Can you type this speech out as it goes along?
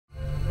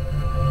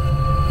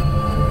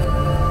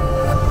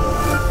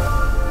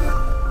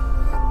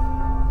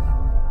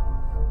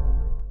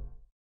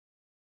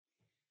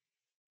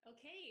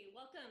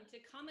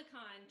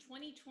Comic-Con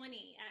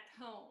 2020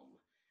 at home.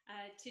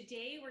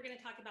 Today we're going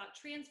to talk about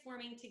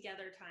transforming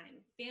together time,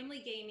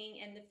 family gaming,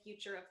 and the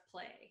future of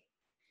play.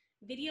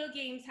 Video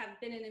games have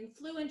been an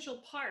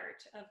influential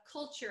part of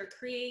culture,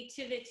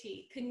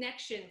 creativity,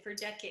 connection for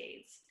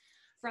decades.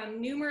 From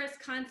numerous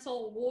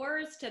console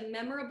wars to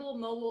memorable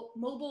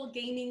mobile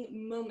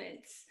gaming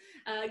moments,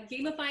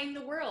 gamifying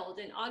the world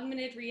in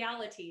augmented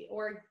reality,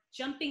 or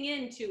jumping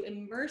into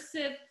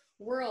immersive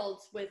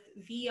worlds with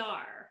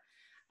VR,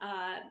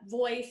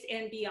 voice,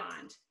 and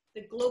beyond.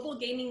 The global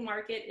gaming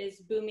market is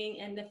booming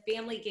and the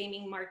family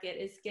gaming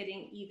market is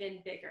getting even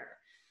bigger.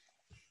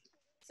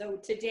 So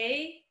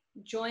today,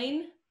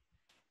 join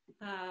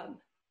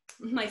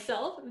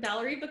myself,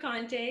 Valerie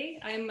Bacante.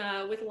 I'm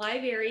with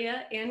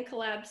LiveArea and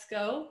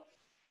Collabsco,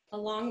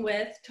 along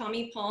with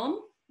Tommy Palm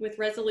with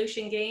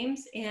Resolution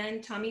Games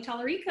and Tommy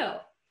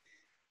Tallarico.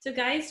 So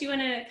guys, do you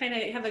want to kind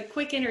of have a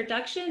quick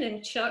introduction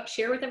and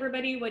share with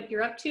everybody what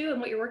you're up to and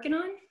what you're working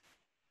on?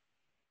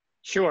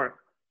 Sure.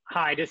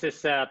 Hi, this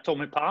is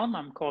Tommy Palm.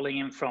 I'm calling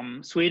in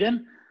from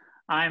Sweden.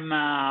 I'm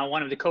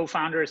one of the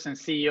co-founders and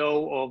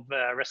CEO of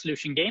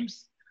Resolution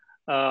Games,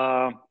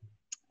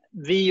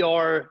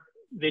 VR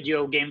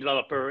video game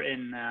developer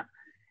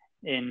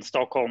in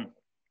Stockholm,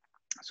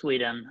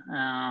 Sweden.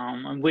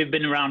 And we've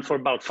been around for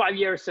about 5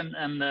 years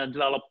and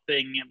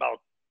developing about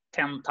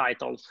 10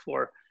 titles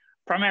for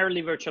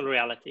primarily virtual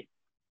reality.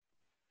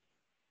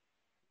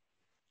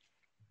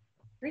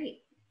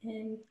 Great.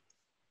 And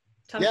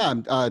Tommy? Yeah,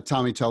 I'm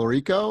Tommy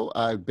Tallarico.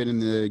 I've been in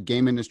the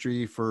game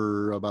industry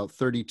for about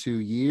 32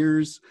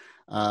 years.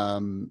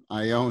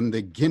 I own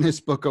the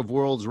Guinness Book of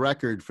World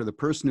Record for the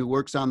person who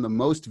works on the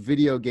most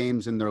video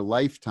games in their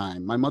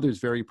lifetime. My mother's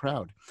very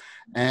proud.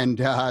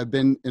 And I've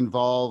been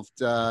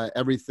involved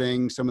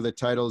everything, some of the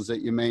titles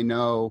that you may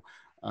know,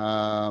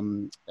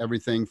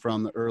 everything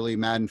from the early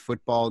Madden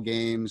football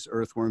games,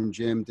 Earthworm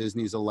Jim,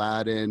 Disney's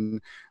Aladdin,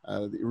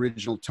 the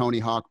original Tony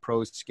Hawk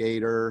Pro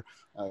Skater,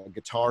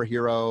 Guitar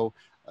Hero,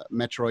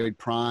 Metroid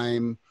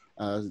Prime.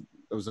 I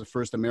was the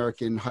first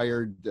American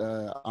hired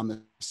on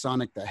the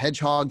Sonic the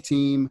Hedgehog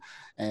team.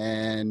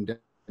 And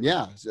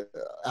yeah,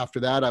 after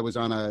that, I was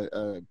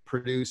on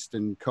produced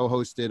and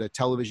co-hosted a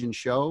television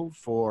show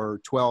for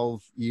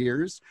 12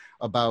 years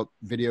about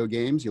video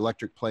games,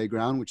 Electric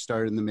Playground, which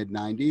started in the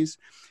mid-90s.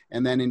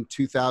 And then in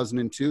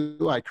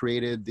 2002, I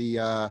created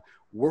the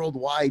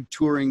worldwide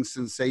touring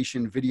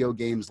sensation Video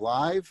Games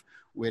Live,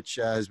 which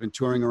has been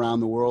touring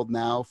around the world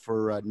now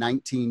for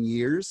 19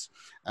 years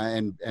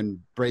and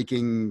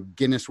breaking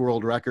Guinness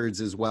World Records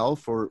as well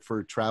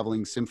for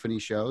traveling symphony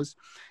shows.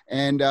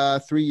 And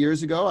 3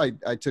 years ago,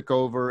 I took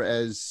over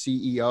as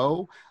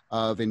CEO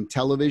of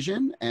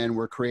Intellivision, and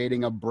we're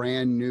creating a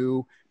brand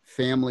new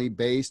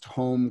family-based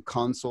home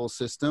console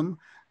system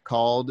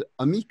called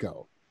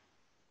Amico.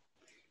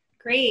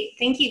 Great,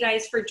 thank you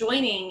guys for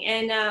joining.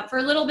 And for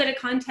a little bit of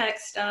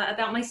context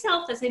about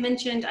myself, as I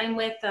mentioned, I'm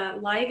with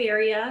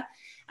LiveArea,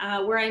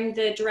 where I'm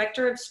the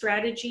director of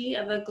strategy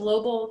of a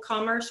global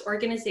commerce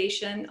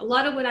organization. A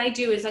lot of what I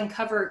do is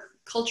uncover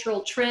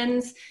cultural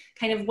trends,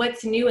 kind of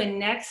what's new and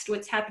next,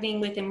 what's happening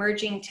with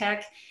emerging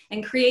tech,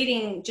 and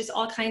creating just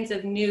all kinds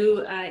of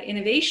new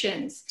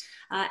innovations.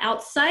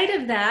 Outside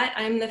of that,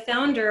 I'm the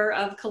founder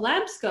of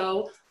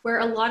Collabsco,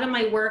 where a lot of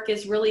my work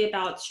is really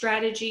about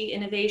strategy,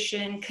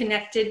 innovation,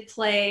 connected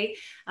play,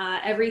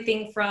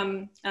 everything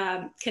from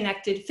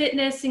connected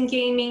fitness and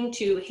gaming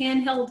to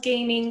handheld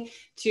gaming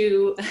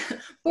to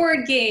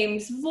board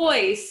games,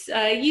 voice,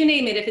 you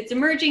name it. If it's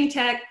emerging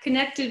tech,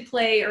 connected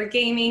play, or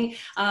gaming,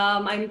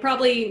 I'm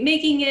probably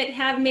making it,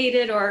 have made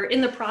it, or in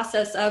the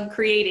process of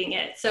creating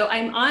it. So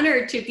I'm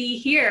honored to be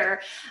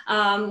here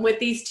with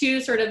these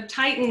two sort of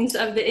titans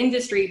of the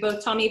industry,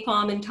 both Tommy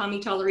Palm and Tommy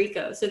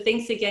Tallarico. So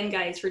thanks again,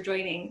 guys, for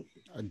joining.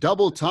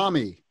 Double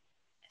Tommy.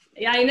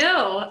 Yeah, I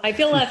know. I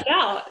feel left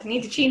out. I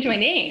need to change my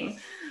name.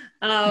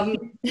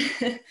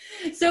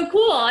 So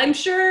cool. I'm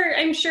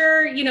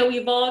sure, you know,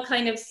 we've all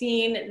kind of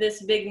seen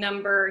this big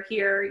number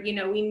here. You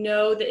know, we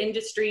know the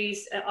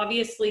industry's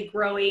obviously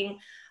growing,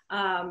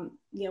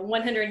 you know,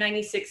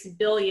 196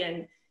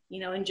 billion, you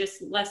know, in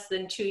just less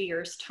than 2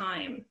 years'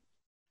 time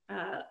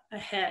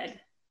ahead.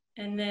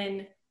 And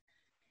then,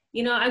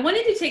 you know, I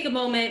wanted to take a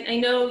moment. I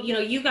know, you know,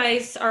 you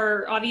guys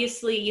are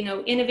obviously, you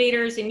know,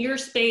 innovators in your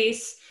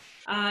space,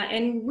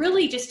 and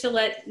really just to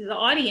let the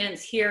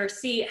audience here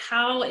see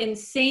how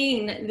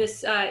insane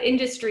this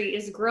industry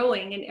is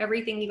growing and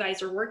everything you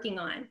guys are working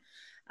on.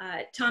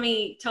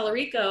 Tommy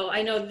Tallarico,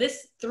 I know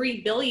this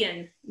 3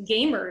 billion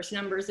gamers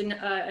numbers,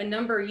 a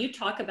number you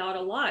talk about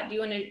a lot. Do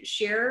you want to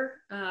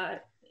share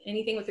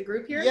anything with the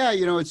group here? Yeah,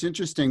 you know, it's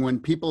interesting when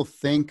people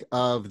think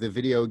of the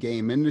video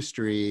game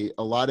industry,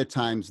 a lot of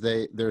times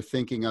they're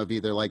thinking of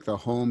either like the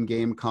home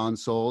game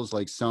consoles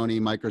like Sony,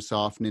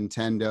 Microsoft,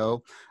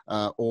 Nintendo,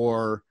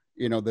 or,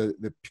 you know,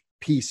 the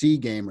PC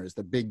gamers,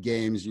 the big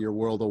games, your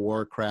World of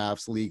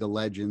Warcrafts, League of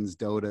Legends,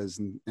 Dotas,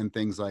 and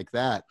things like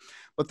that.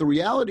 But the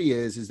reality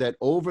is that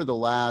over the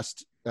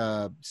last,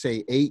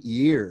 say, 8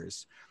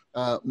 years,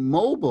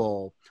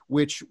 mobile,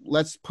 which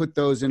let's put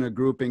those in a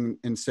grouping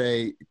and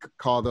say,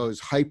 call those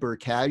hyper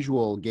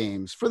casual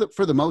games for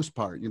the most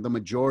part, the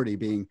majority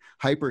being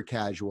hyper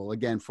casual,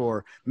 again,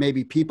 for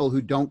maybe people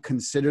who don't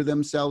consider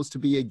themselves to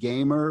be a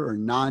gamer or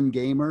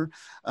non-gamer,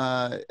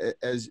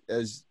 as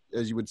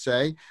you would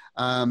say.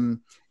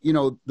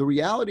 The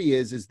reality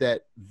is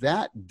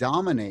that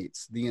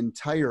dominates the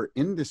entire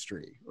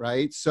industry,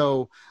 right?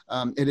 So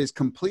it is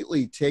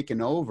completely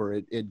taken over.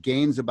 It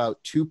gains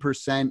about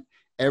 2%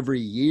 every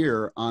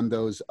year on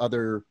those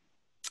other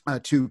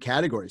two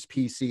categories,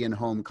 PC and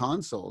home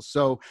consoles.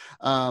 So,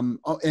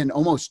 and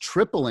almost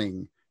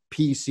tripling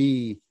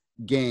PC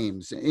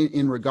games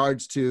in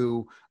regards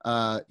to,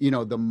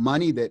 the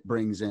money that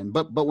brings in.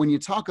 But when you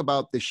talk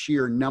about the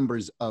sheer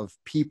numbers of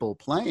people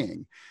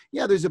playing,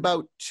 there's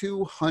about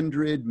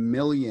 200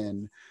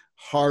 million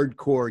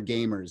hardcore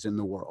gamers in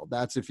the world.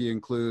 That's if you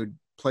include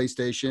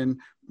PlayStation,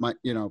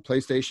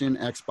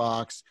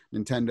 Xbox,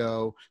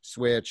 Nintendo,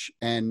 Switch,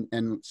 and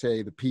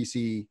say the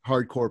PC,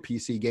 hardcore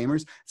PC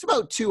gamers. It's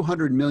about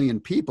 200 million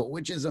people,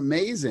 which is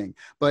amazing.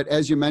 But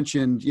as you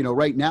mentioned,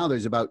 right now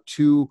there's about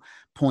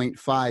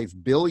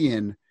 2.5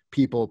 billion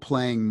people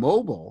playing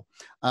mobile,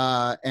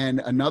 and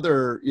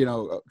another,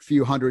 a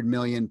few hundred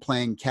million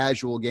playing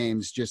casual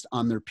games just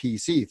on their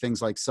PC,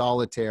 things like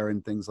solitaire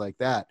and things like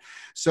that.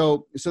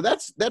 So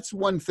that's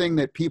one thing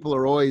that people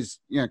are always,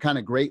 kind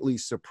of greatly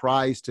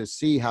surprised to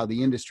see how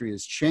the industry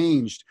has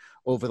changed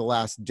over the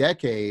last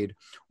decade,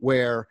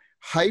 where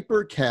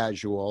hyper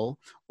casual,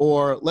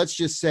 or let's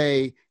just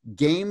say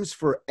games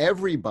for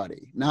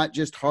everybody, not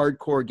just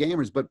hardcore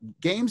gamers, but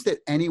games that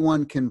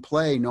anyone can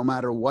play no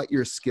matter what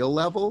your skill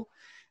level,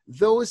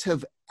 those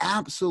have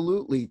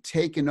absolutely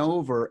taken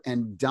over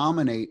and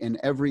dominate in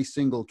every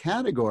single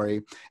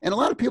category. And a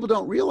lot of people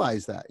don't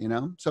realize that,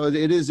 so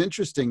it is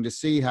interesting to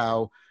see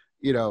how,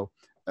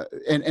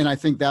 and I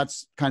think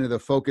that's kind of the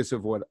focus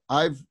of what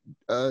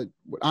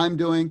I'm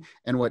doing,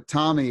 and what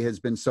Tommy has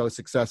been so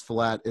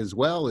successful at as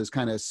well, is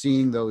kind of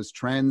seeing those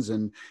trends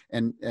and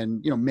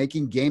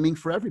making gaming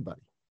for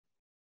everybody.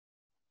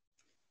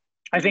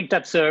 I think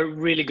that's a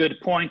really good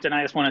point, and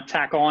I just want to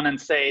tack on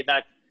and say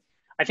that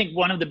I think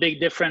one of the big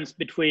difference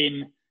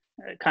between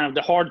kind of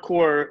the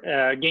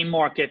hardcore game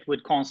market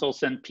with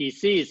consoles and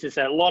PCs is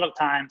that a lot of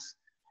times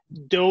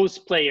those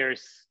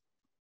players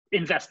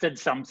invested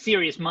some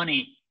serious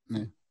money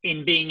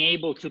in being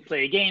able to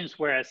play games,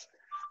 whereas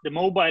the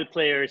mobile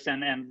players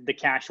and the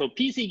casual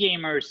PC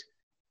gamers,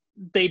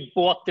 they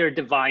bought their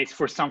device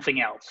for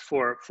something else,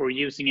 for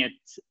using it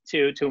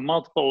to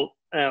multiple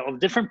of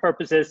different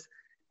purposes,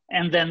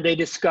 and then they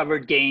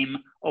discovered game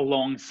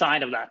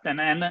alongside of that.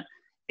 And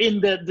in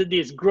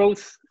these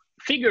growth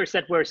figures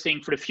that we're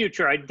seeing for the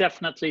future, I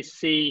definitely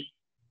see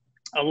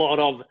a lot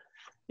of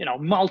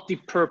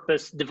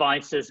multi-purpose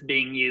devices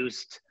being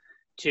used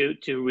to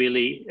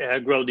really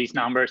grow these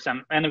numbers,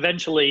 and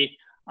eventually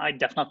I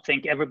definitely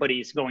think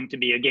everybody is going to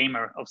be a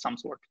gamer of some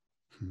sort.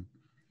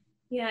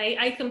 Yeah,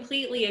 I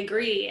completely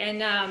agree,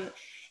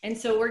 and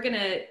so we're going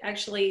to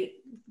actually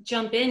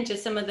jump into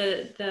some of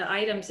the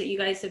items that you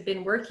guys have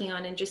been working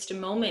on in just a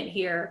moment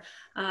here.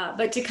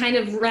 But to kind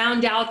of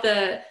round out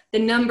the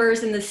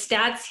numbers and the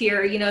stats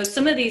here,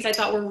 some of these I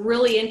thought were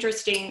really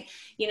interesting.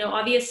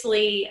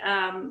 Obviously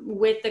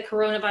with the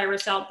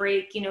coronavirus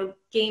outbreak,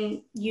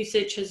 game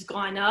usage has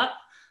gone up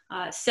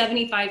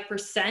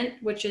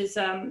 75%, which is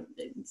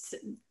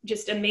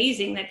just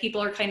amazing that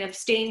people are kind of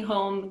staying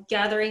home,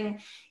 gathering,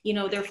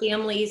 their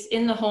families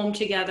in the home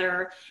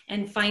together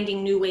and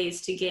finding new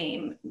ways to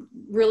game.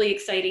 Really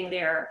exciting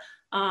there.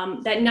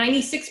 That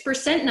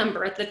 96%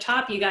 number at the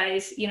top, you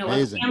guys,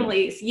 of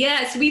families.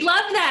 Yes, we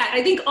love that.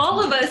 I think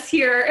all of us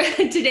here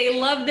today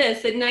love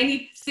this, that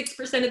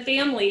 96% of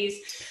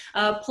families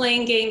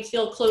playing games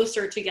feel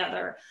closer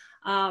together.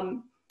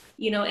 And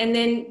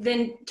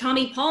then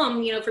Tommy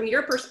Palm, from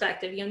your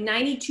perspective,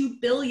 92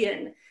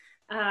 billion,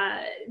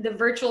 the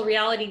virtual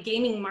reality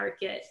gaming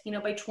market,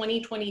 by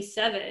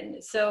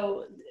 2027.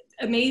 So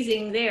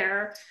amazing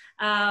there.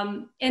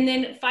 And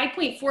then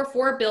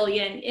 5.44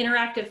 billion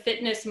interactive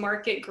fitness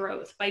market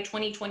growth by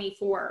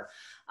 2024.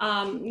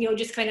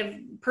 Just kind of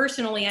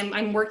personally,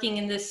 I'm working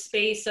in this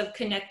space of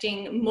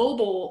connecting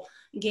mobile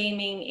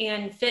gaming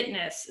and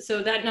fitness.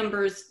 So that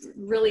number is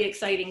really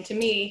exciting to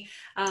me,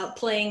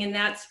 playing in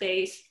that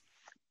space.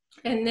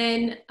 And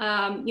then,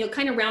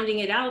 kind of rounding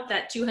it out,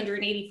 that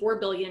 284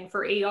 billion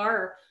for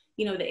AR,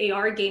 the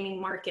AR gaming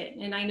market.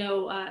 And I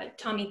know,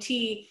 Tommy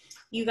T,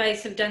 you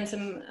guys have done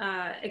some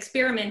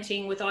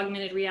experimenting with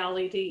augmented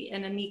reality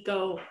and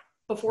Amico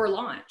before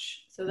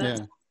launch. So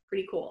that's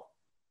pretty cool.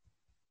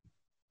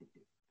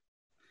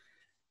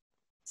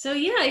 So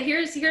yeah,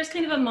 here's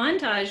kind of a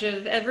montage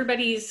of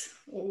everybody's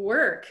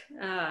work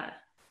at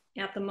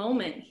the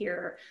moment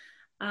here.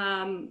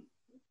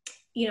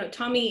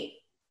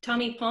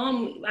 Tommy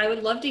Palm, I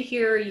would love to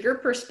hear your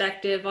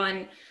perspective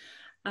on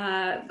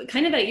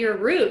kind of at your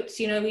roots.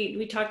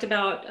 We talked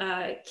about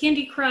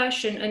Candy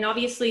Crush and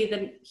obviously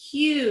the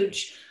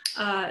huge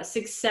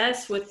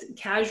success with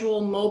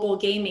casual mobile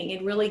gaming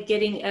and really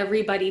getting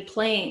everybody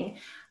playing.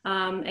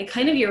 and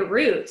kind of your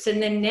roots.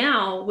 And then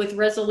now with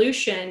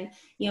Resolution,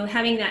 you know,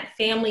 having that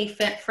family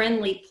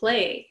friendly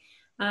play.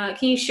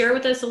 Can you share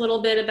with us a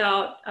little bit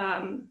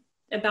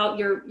about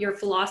your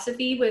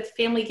philosophy with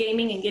family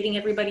gaming and getting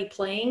everybody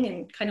playing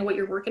and kind of what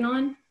you're working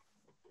on?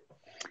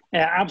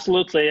 Yeah,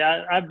 absolutely.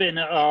 I've been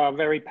a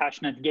very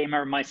passionate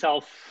gamer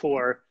myself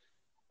for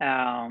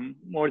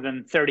more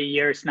than 30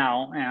 years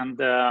now.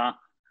 And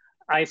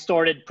I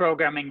started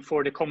programming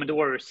for the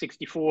Commodore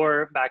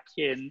 64 back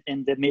in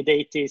the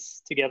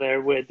mid-80s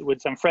together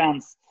with some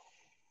friends.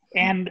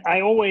 And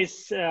I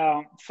always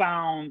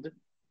found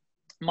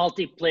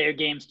multiplayer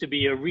games to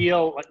be a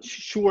real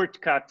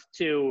shortcut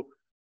to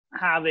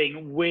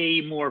having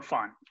way more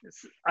fun.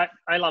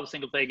 I love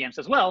single-player games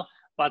as well,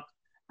 but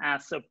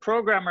as a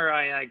programmer,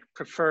 I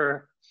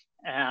prefer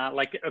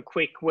like a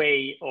quick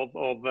way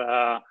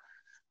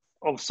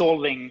of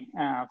solving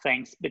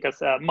things, because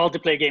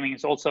multiplayer gaming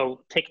is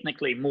also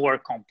technically more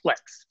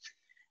complex.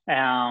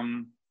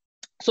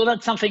 So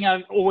that's something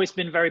I've always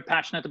been very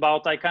passionate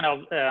about. I kind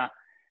of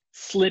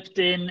slipped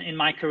in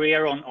my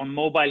career on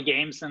mobile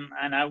games, and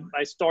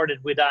I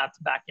started with that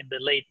back in the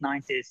late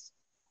 90s.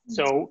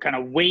 So kind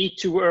of way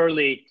too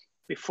early,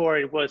 before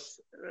it was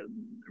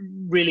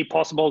really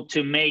possible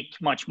to make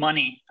much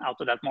money out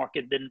of that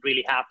market. Didn't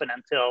really happen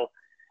until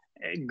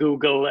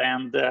Google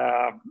and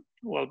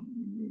well,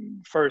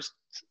 first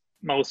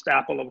most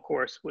Apple, of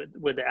course,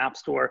 with the App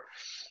Store.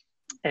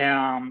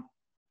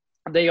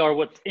 They are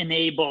what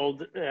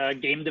enabled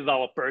game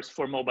developers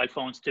for mobile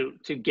phones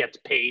to get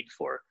paid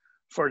for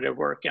their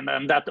work, and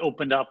then that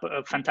opened up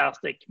a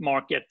fantastic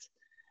market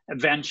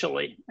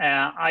eventually.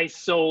 I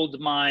sold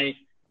my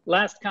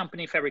last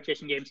company,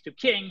 Fabrication Games, to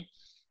King,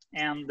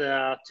 and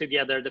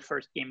together the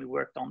first game we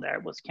worked on there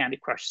was Candy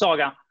Crush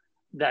Saga,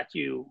 that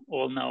you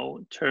all know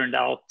turned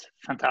out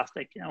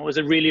fantastic. And it was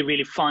a really,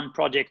 really fun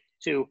project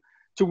to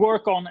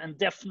work on, and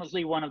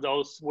definitely one of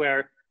those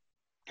where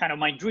kind of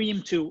my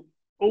dream to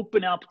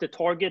open up the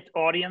target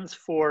audience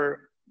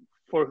for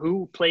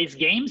who plays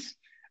games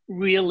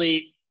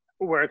really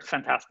worked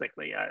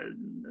fantastically.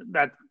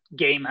 That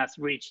game has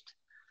reached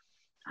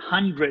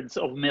hundreds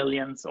of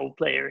millions of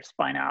players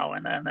by now,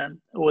 and it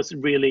was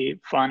really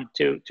fun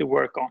to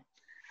work on.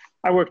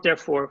 I worked there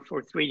for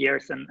 3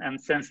 years,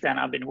 and since then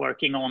I've been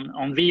working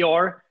on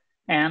VR.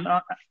 And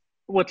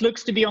what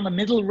looks to be on the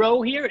middle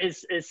row here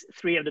is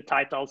 3 of the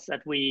titles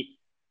that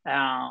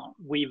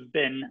we've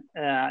been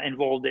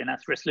involved in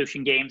as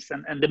Resolution Games,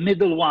 and the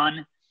middle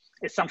one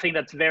is something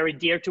that's very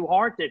dear to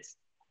heart. It's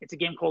a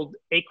game called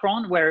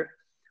Acron, where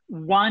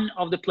one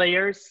of the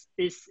players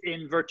is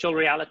in virtual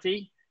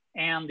reality,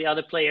 and the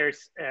other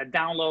players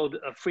download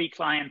a free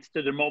client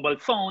to their mobile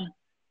phone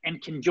and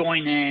can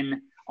join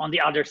in on the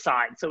other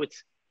side. So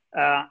it's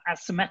a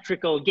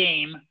symmetrical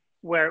game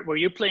where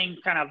you're playing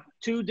kind of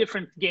 2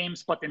 different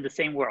games, but in the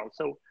same world.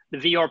 So the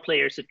VR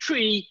player is a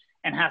tree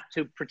and has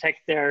to protect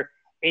their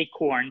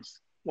acorns,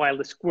 while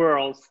the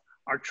squirrels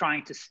are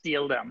trying to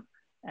steal them.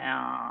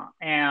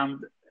 And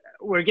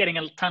we're getting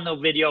a ton of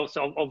videos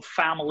of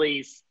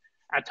families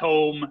at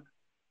home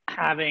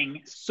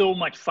having so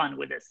much fun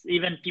with this.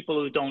 Even people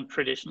who don't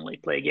traditionally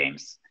play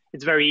games,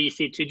 it's very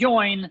easy to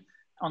join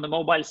on the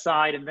mobile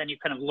side, and then you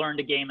kind of learn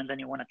the game, and then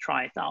you want to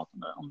try it out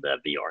on the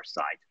VR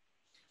side.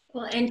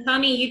 Well, and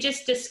Tommy, you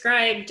just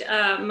described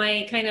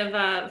my kind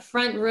of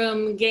front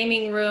room,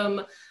 gaming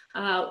room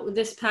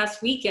this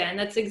past weekend.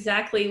 That's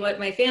exactly what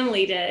my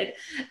family did.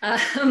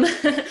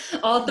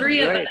 All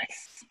 3 of us.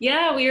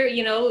 Yeah, we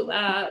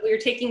were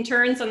taking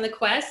turns on the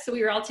quest. So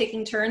we were all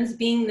taking turns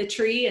being the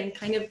tree and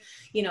kind of,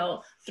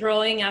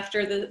 throwing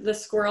after the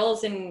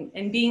squirrels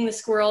and being the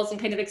squirrels and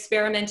kind of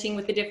experimenting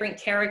with the different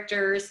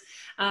characters.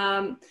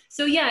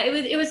 So yeah,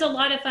 it was a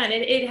lot of fun.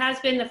 It has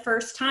been the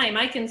first time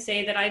I can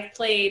say that I've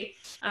played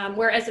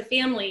where as a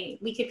family,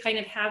 we could kind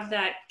of have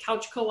that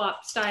couch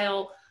co-op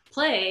style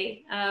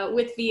play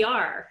with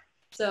VR.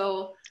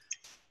 So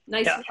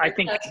nice. Yeah, I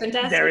think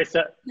there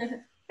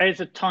is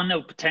a ton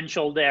of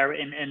potential there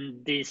in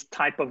these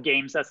type of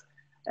games,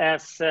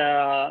 as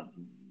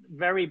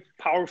very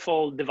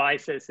powerful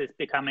devices is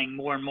becoming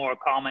more and more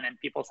common in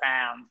people's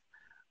hands.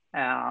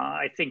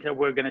 I think that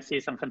we're going to see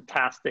some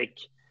fantastic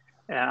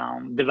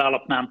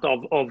development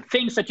of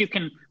things that you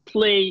can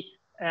play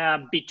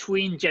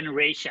between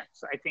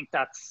generations. I think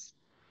that's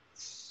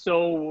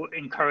so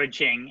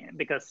encouraging,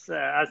 because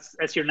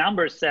as your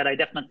numbers said, I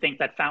definitely think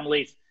that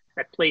families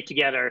that play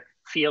together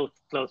feel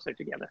closer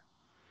together.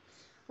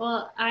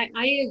 Well,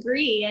 I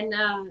agree. And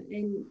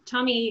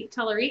Tommy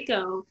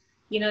Tallarico,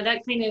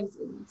 that kind of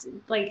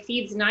like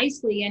feeds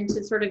nicely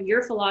into sort of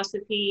your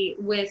philosophy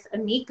with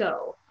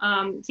Amico.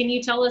 Can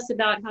you tell us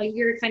about how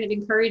you're kind of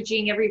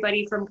encouraging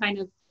everybody from kind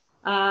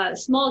of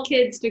small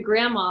kids to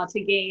grandma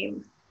to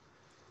game?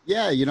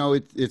 Yeah,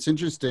 it's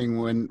interesting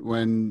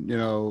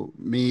when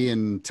me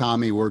and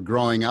Tommy were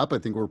growing up. I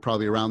think we're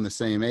probably around the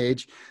same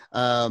age.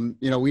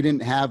 We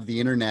didn't have the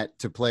internet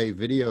to play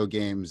video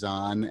games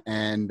on,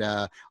 and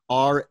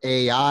our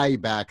AI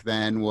back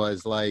then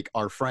was like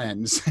our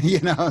friends.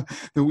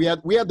 We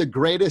had the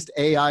greatest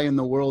AI in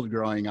the world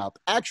growing up.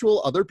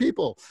 Actual other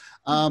people,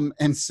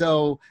 and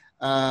so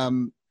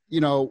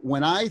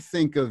when I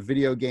think of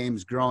video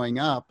games growing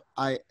up,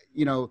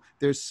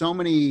 there's so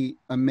many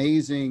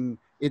amazing.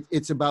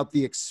 It's about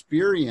the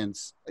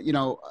experience.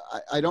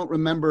 I don't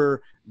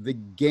remember the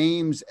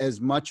games as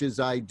much as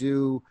I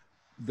do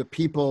the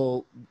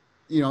people,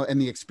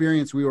 and the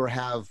experience we were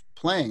have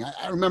playing.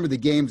 I remember the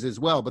games as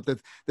well, but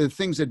the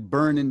things that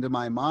burn into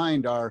my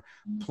mind are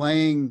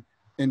playing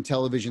in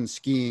television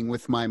skiing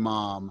with my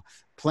mom,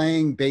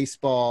 playing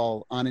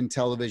baseball on in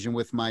television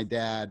with my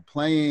dad,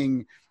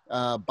 playing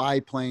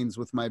biplanes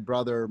with my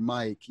brother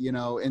Mike,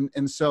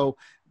 and so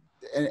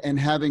and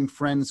having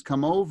friends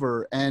come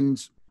over,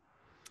 and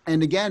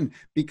again,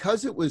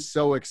 because it was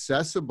so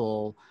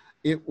accessible,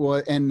 it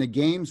was, and the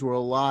games were a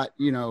lot,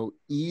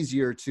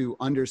 easier to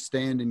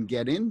understand and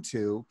get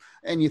into.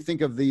 And you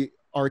think of the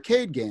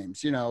arcade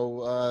games,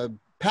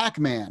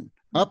 Pac-Man,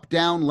 up,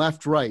 down,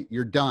 left, right,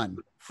 you're done.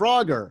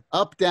 Frogger,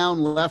 up, down,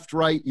 left,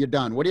 right, you're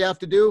done. What do you have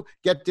to do?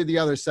 Get to the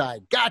other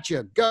side.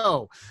 Gotcha,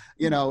 go.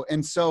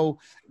 And so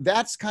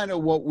that's kind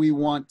of what we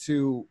want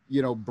to,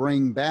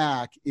 bring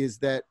back, is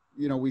that,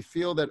 we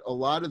feel that a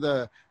lot of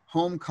the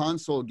home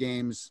console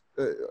games,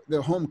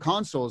 the home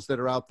consoles that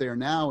are out there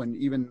now, and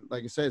even,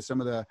 like I said,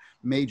 some of the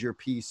major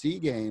PC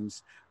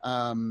games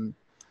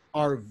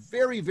are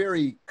very,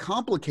 very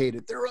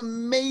complicated. They're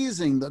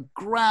amazing. The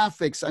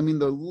graphics,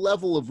 the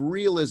level of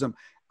realism,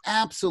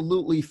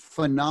 absolutely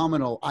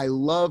phenomenal. I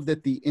love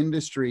that the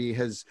industry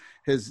has,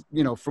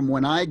 from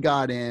when I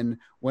got in,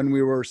 when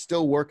we were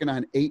still working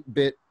on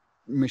 8-bit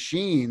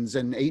machines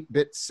and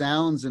 8-bit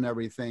sounds and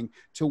everything,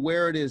 to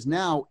where it is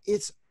now,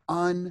 it's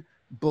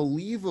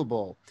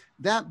unbelievable.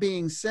 That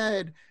being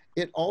said,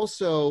 it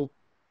also,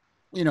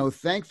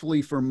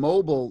 thankfully for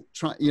mobile,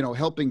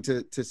 helping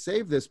to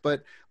save this,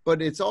 but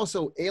it's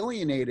also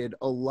alienated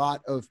a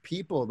lot of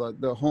people,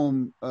 the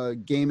home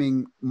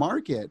gaming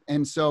market.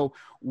 And so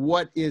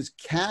what is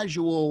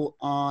casual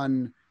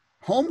on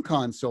home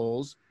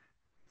consoles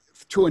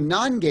to a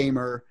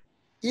non-gamer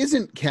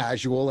isn't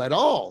casual at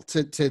all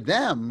to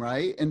them,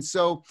 right? And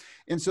so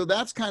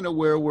that's kind of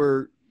where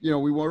we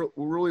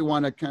really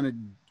want to kind of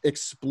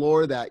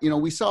explore that.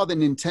 We saw the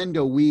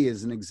Nintendo Wii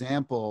as an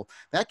example.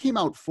 That came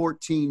out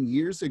 14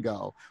 years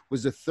ago,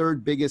 was the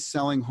third biggest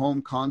selling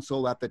home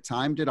console at the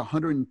time, did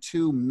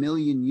 102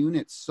 million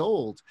units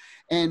sold.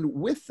 And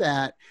with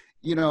that,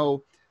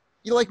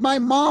 like my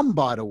mom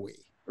bought a Wii,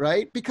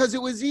 right? Because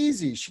it was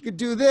easy. She could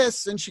do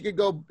this and she could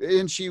go,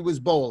 and she was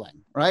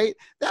bowling, right?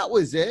 That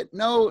was it.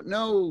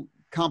 No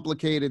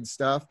complicated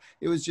stuff.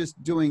 It was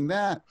just doing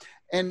that.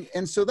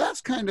 And so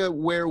that's kind of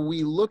where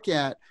we look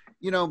at,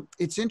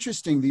 it's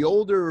interesting. The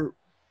older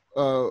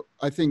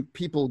I think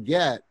people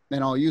get,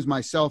 and I'll use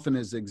myself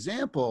as an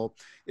example,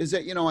 is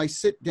that, I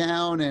sit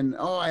down and,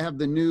 I have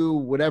the new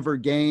whatever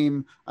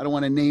game. I don't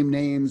want to name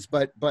names,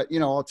 but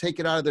I'll take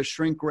it out of the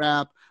shrink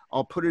wrap.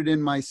 I'll put it in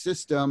my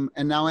system,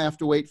 and now I have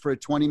to wait for a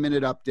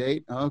 20-minute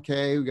update.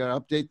 Okay, we got to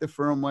update the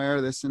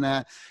firmware, this and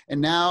that. And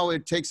now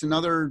it takes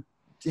another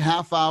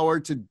half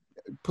hour to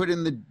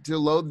to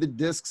load the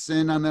discs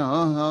in on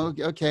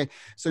the, okay.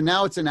 So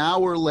now it's an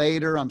hour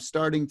later, I'm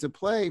starting to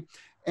play.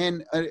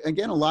 And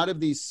again, a lot of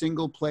these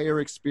single player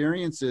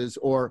experiences,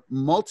 or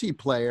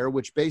multiplayer,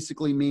 which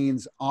basically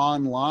means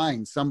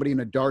online, somebody in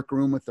a dark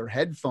room with their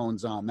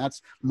headphones on,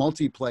 that's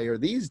multiplayer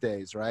these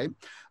days, right?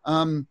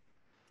 And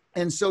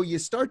so you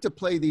start to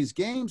play these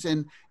games,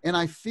 and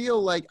I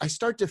feel like I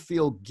start to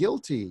feel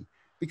guilty,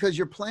 because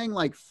you're playing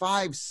like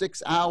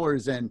 5-6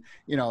 hours, and,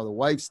 the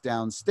wife's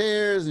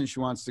downstairs and she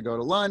wants to go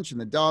to lunch, and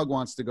the dog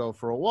wants to go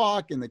for a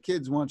walk, and the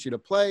kids want you to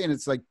play. And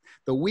it's like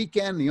the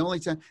weekend, the only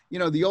time,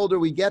 the older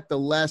we get, the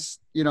less,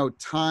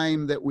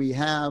 time that we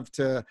have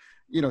to,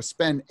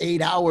 spend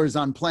 8 hours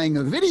on playing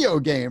a video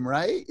game,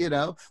 right?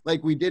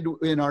 Like we did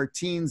in our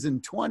teens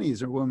and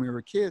 20s, or when we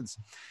were kids.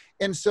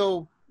 And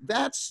so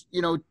that's,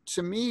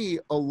 to me,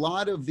 a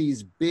lot of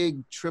these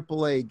big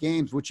AAA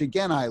games, which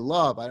again, I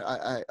love.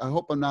 I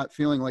hope I'm not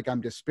feeling like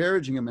I'm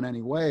disparaging them in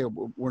any way.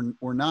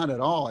 We're not at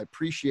all. I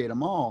appreciate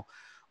them all.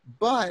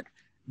 But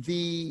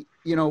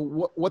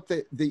what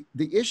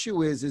the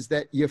issue is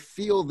that you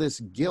feel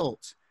this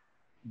guilt.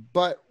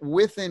 But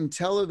within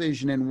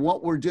television and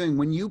what we're doing,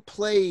 when you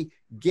play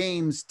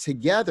games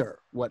together,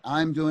 what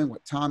I'm doing,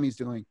 what Tommy's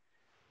doing,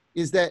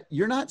 is that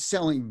you're not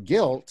selling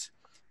guilt,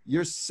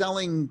 you're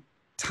selling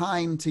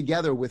time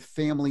together with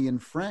family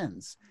and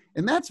friends.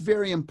 And that's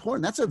very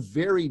important. That's a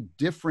very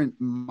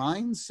different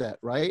mindset,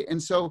 right?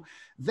 And so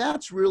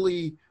that's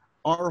really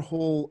our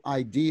whole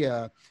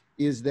idea,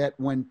 is that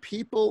when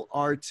people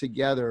are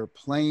together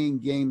playing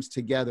games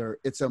together,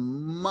 it's a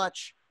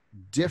much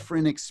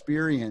different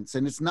experience.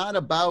 And it's not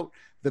about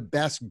the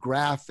best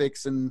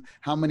graphics and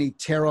how many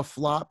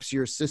teraflops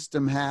your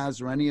system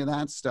has or any of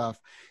that stuff.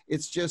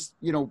 It's just,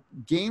 you know,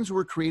 games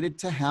were created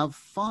to have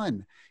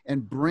fun,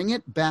 and bring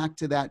it back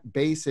to that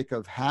basic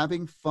of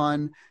having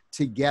fun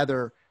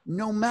together,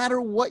 no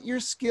matter what your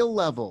skill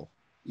level.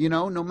 You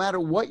know, no matter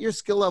what your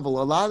skill level.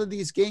 A lot of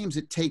these games,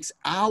 it takes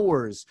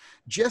hours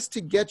just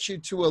to get you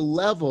to a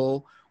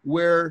level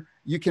where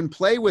you can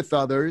play with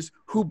others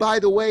who, by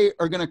the way,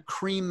 are going to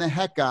cream the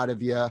heck out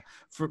of you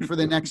for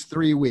the next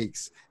 3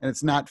 weeks. And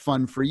it's not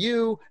fun for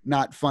you,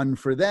 not fun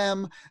for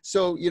them.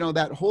 So, you know,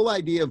 that whole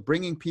idea of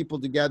bringing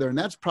people together, and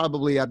that's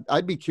probably,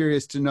 I'd be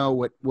curious to know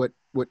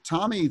what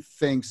Tommy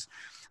thinks.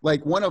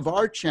 Like, one of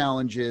our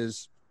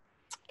challenges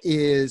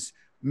is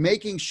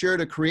making sure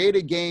to create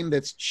a game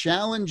that's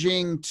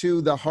challenging to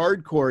the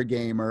hardcore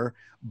gamer,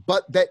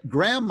 but that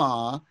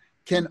grandma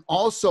can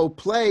also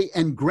play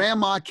and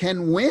grandma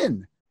can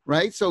win,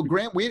 right? So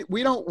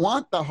we don't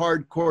want the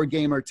hardcore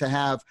gamer to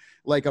have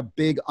like a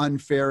big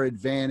unfair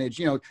advantage.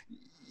 You know,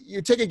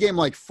 you take a game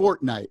like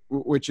Fortnite,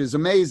 which is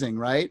amazing,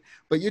 right?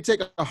 But you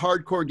take a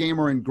hardcore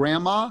gamer and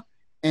grandma,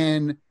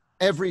 and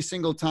every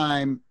single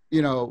time,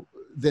 you know,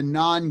 the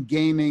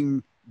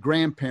non-gaming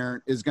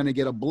grandparent is going to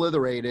get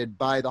obliterated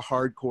by the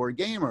hardcore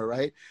gamer,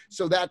 right?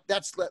 So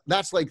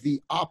that's like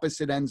the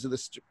opposite ends of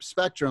the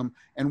spectrum,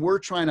 and we're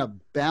trying to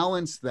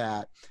balance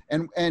that.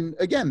 And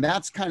again,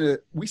 that's kind of,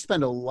 we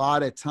spend a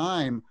lot of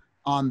time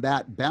on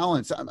that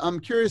balance. I'm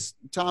curious,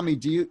 Tommy,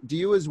 do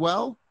you as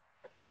well?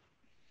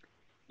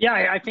 Yeah,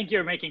 I think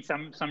you're making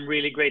some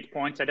really great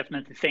points. I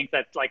definitely think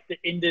that, like, the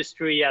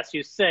industry, as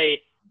you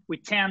say, we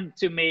tend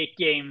to make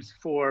games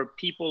for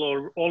people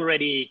who are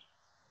already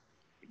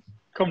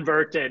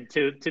converted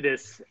to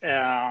this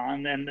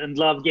and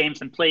love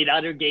games and played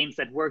other games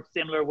that work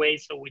similar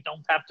ways, so we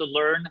don't have to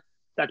learn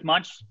that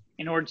much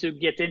in order to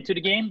get into the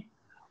game.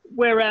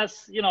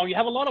 Whereas, you know, you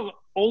have a lot of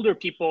older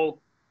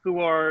people who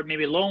are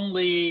maybe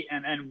lonely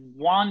and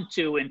want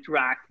to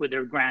interact with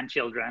their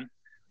grandchildren,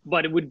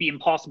 but it would be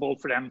impossible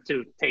for them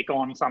to take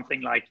on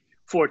something like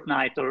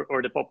Fortnite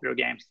or the popular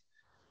games.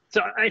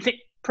 So I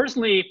think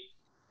personally,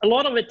 a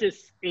lot of it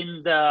is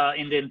in the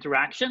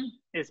interaction.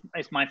 Is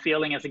my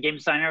feeling as a game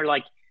designer.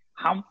 Like,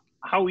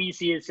 how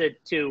easy is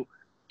it to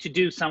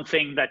do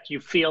something that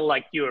you feel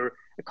like you're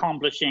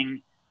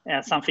accomplishing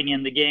something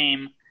in the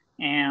game,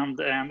 and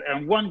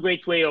one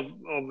great way of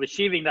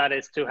achieving that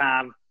is to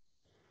have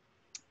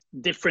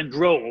different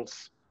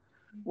roles,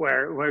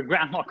 where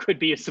grandma could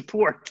be a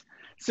support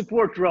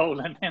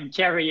role and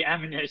carry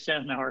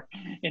ammunition, or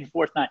in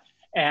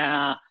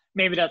Fortnite.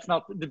 Maybe that's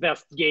not the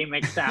best game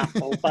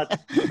example, but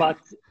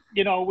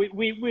you know,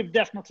 we've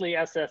definitely,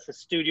 as a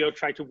studio,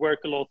 tried to work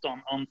a lot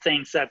on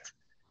things that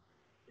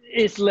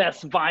is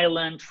less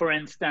violent. For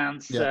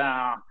instance,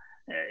 yeah.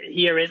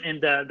 Here in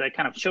the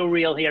kind of show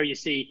reel here, you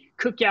see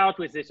Cookout,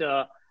 which is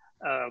a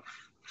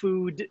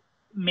food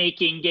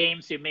making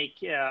games. You make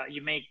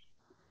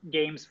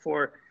games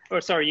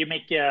you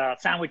make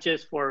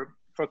sandwiches for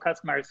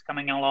customers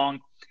coming along,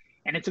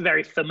 and it's a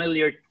very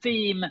familiar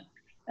theme.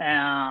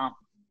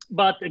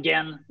 But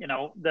again, you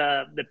know,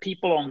 the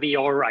people on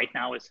VR right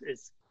now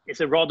is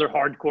a rather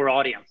hardcore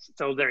audience.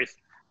 So there's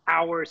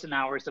hours and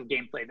hours of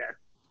gameplay there.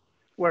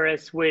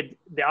 Whereas with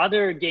the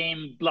other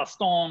game,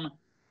 Blaston,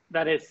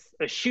 that is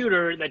a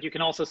shooter that you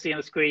can also see on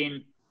the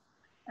screen,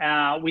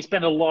 we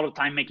spend a lot of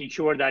time making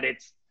sure that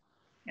it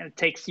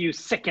takes you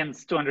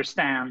seconds to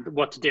understand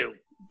what to do.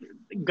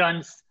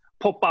 Guns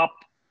pop up,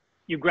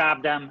 you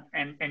grab them,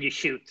 and you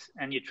shoot,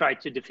 and you try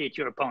to defeat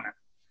your opponent.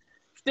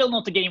 Still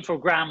not a game for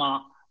grandma,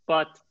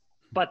 but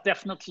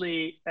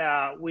definitely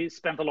we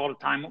spent a lot of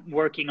time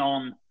working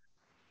on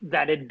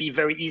that it'd be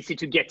very easy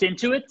to get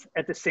into it,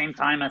 at the same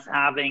time as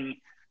having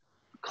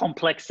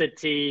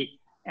complexity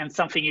and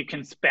something you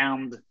can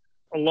spend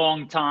a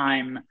long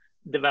time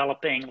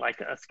developing, like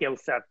a skill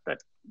set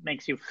that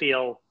makes you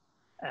feel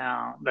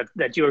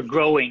that you're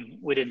growing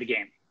within the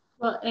game.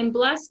 Well, and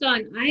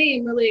Blaston, I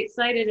am really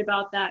excited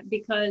about that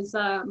because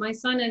my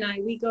son and I,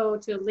 we go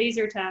to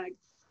laser tag.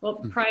 Well,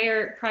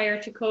 prior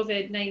to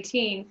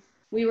COVID-19,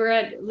 we were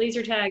at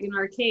laser tag in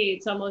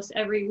arcades almost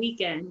every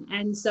weekend.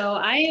 And so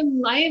I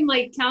am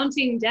like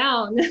counting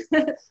down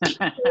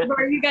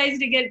for you guys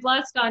to get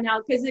Blaston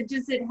out, because it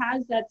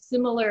has that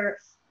similar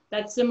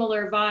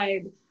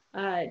vibe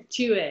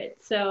to it.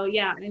 So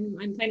yeah,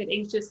 I'm kind of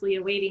anxiously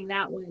awaiting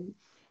that one.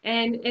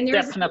 And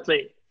there's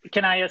definitely.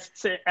 Can I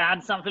just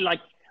add something?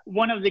 Like,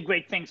 one of the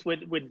great things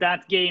with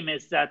that game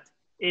is that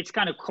it's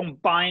kind of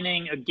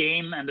combining a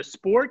game and a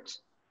sport.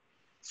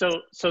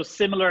 So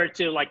similar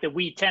to like the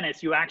Wii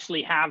Tennis, you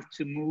actually have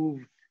to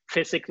move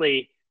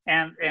physically,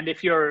 and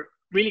if you're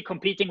really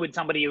competing with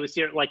somebody who's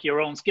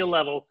your own skill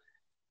level,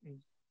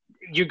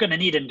 you're going to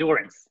need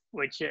endurance,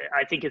 which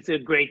I think is a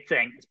great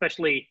thing,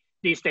 especially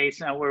these days.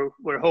 Now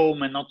we're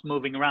home and not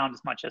moving around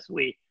as much as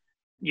we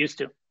used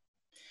to.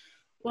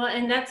 Well,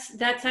 and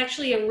that's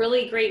actually a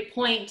really great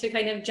point to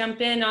kind of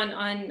jump in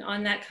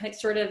on that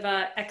sort of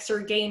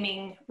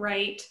exergaming,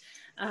 right?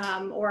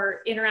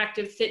 Or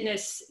interactive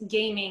fitness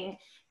gaming.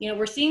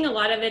 we're seeing a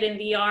lot of it in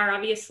VR,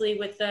 obviously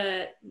with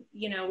the,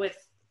 with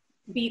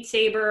Beat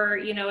Saber,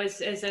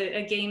 as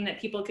a game that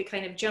people could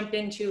kind of jump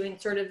into and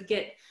sort of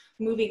get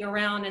moving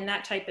around and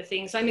that type of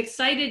thing. So I'm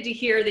excited to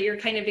hear that you're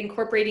kind of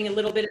incorporating a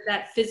little bit of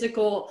that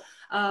physical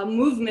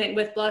movement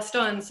with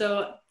Blaston.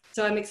 So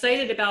I'm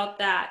excited about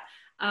that.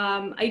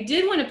 I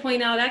did want to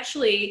point out,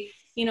 actually,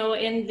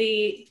 in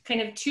the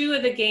kind of 2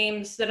 of the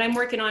games that I'm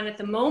working on at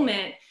the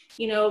moment,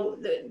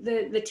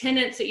 the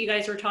tenets that you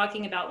guys were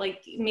talking about,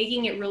 like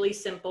making it really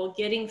simple,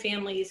 getting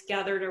families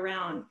gathered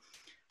around.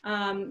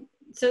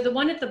 So the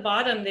one at the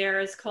bottom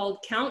there is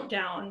called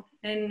Countdown,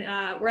 and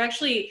we're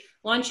actually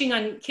launching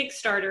on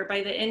Kickstarter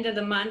by the end of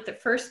the month, the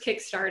first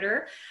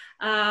Kickstarter.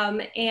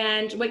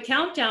 And what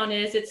Countdown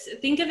is,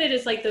 think of it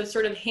as like those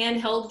sort of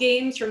handheld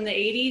games from the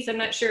 80s. I'm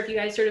not sure if you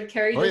guys sort of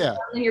carry this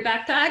in your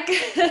backpack.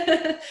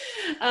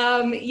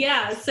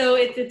 Yeah, so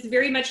it's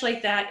very much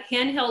like that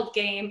handheld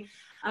game.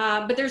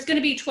 But there's going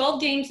to be 12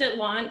 games at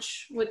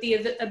launch with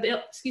the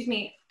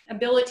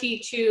ability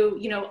to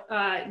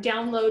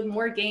download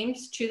more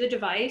games to the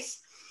device.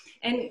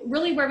 And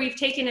really where we've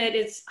taken it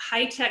is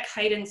high-tech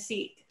hide and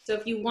seek. So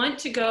if you want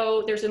to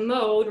go, there's a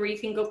mode where you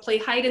can go play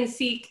hide and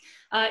seek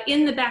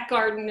in the back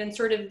garden and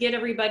sort of get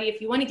everybody,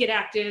 if you want to get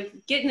active,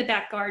 get in the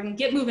back garden,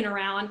 get moving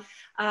around.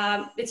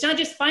 It's not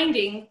just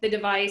finding the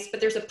device, but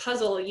there's a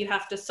puzzle you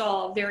have to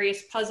solve,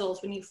 various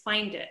puzzles when you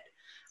find it.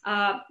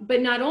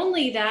 But not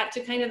only that, to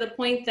kind of the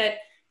point that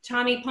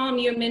Tommy Palm,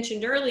 you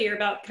mentioned earlier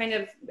about kind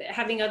of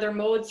having other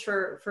modes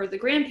for the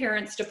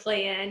grandparents to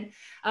play in,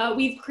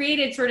 we've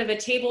created sort of a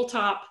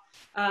tabletop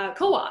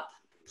co-op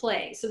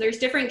play. So there's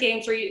different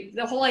games where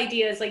the whole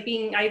idea is like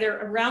being either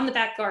around the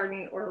back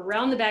garden or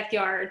around the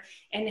backyard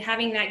and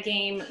having that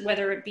game,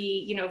 whether it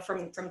be,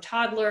 from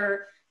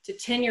toddler to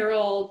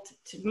 10-year-old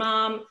to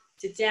mom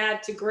to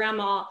dad to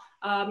grandma,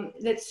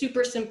 that's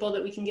super simple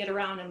that we can get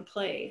around and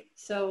play.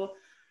 So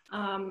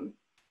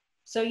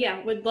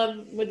yeah, would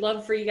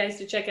love for you guys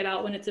to check it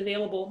out when it's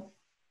available.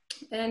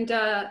 And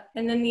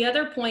then the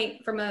other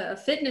point from a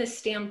fitness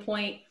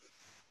standpoint,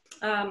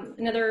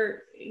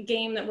 another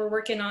game that we're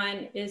working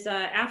on is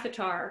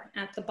Avatar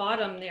at the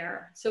bottom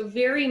there. So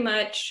very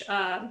much,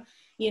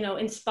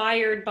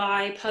 inspired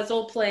by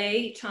puzzle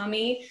play.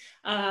 Tommy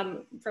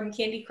from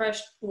Candy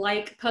Crush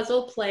like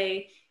puzzle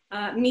play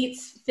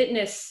meets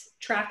fitness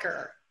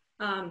tracker.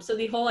 So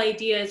the whole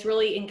idea is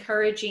really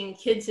encouraging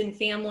kids and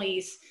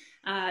families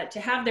to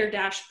have their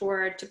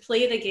dashboard, to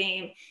play the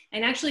game.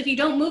 And actually, if you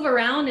don't move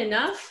around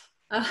enough,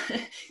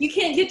 you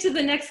can't get to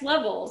the next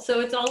level. So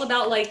it's all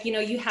about like,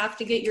 you have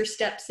to get your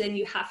steps in,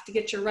 you have to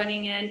get your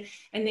running in,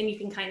 and then you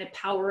can kind of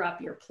power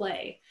up your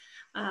play.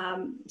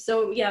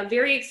 So yeah,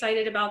 very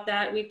excited about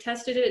that. We've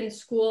tested it in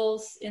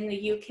schools in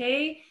the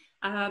UK,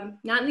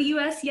 not in the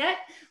US yet,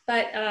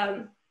 but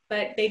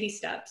baby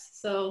steps.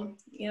 So,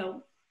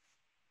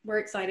 we're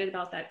excited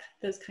about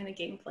those kind of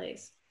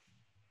gameplays.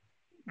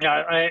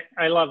 Yeah,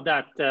 I love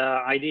that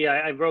idea.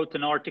 I wrote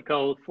an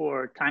article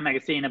for Time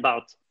Magazine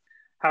about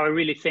how I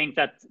really think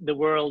that the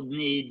world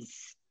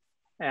needs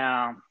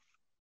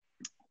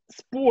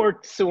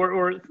sports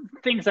or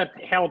things that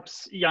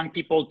helps young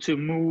people to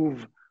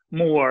move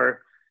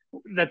more,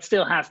 that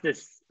still has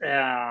this,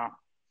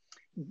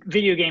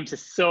 video games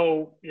is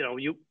so,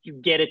 you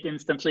get it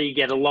instantly, you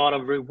get a lot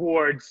of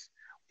rewards.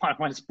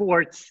 When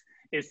sports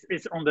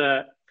is on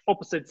the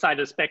opposite side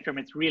of the spectrum,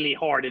 it's really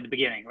hard in the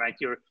beginning, right?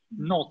 You're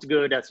not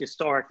good as you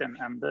start,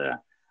 and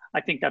I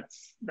think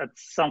that's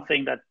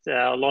something that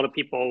a lot of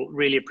people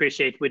really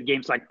appreciate with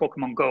games like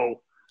Pokemon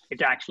Go.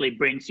 It actually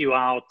brings you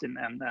out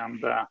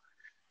and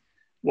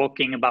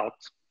walking about.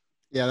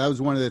 Yeah, that was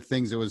one of the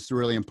things that was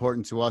really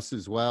important to us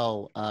as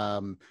well.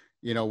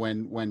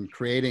 When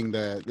creating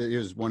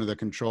here's one of the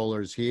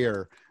controllers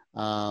here.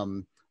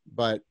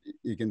 But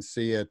you can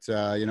see it,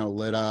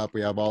 lit up.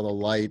 We have all the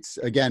lights.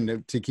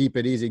 Again, to keep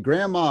it easy,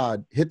 Grandma,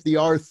 hit the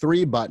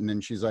R3 button.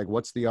 And she's like,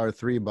 what's the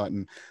R3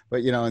 button?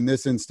 But, in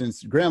this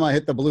instance, Grandma,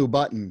 hit the blue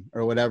button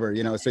or whatever,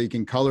 so you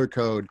can color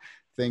code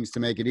things to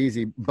make it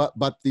easy.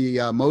 But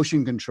the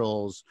motion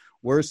controls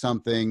were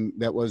something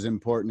that was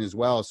important as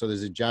well. So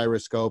there's a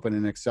gyroscope and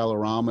an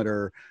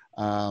accelerometer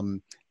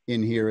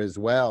in here as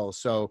well.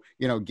 So,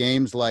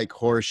 games like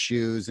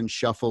horseshoes and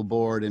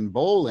shuffleboard and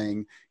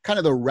bowling, kind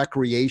of the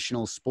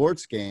recreational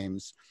sports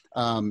games,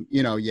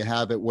 you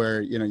have it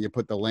where, you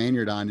put the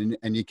lanyard on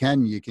and you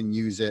can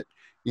use it,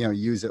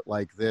 use it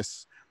like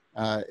this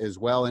as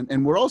well.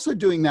 And we're also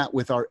doing that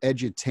with our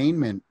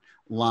edutainment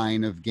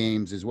line of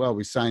games as well.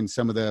 We signed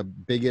some of the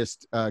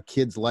biggest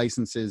kids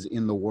licenses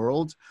in the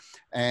world.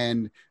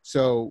 And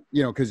so,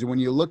 because when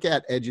you look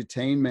at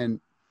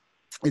edutainment,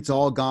 it's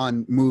all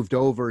moved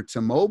over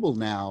to mobile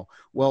now.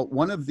 Well,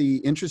 one of the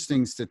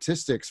interesting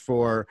statistics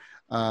for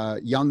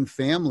young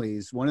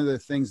families, one of the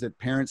things that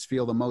parents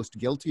feel the most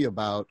guilty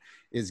about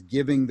is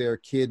giving their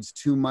kids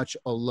too much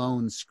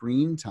alone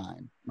screen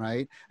time,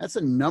 right? That's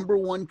a number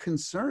one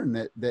concern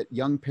that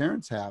young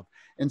parents have.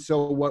 And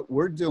so what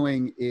we're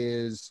doing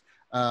is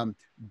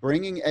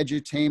bringing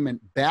edutainment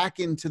back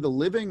into the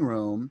living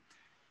room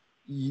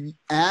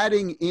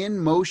adding in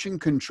motion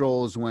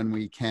controls when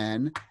we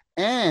can,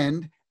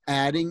 and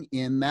adding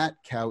in that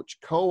couch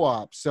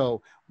co-op.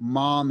 So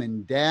mom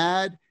and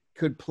dad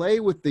could play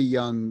with the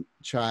young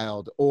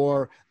child,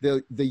 or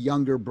the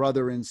younger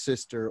brother and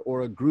sister,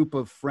 or a group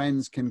of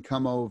friends can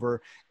come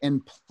over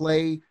and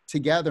play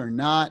together.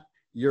 Not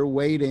you're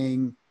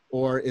waiting,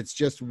 or it's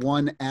just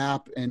one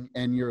app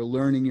and you're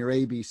learning your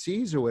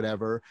ABCs or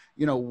whatever.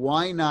 You know,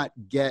 why not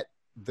get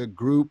the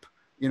group,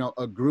 you know,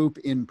 a group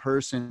in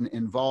person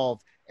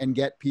involved and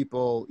get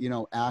people, you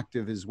know,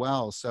 active as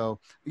well. So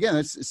again,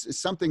 it's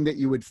something that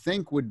you would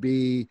think would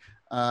be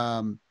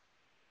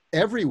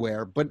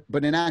everywhere, but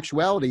in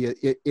actuality,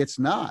 it's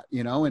not,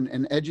 you know, and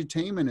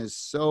edutainment is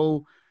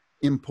so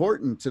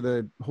important to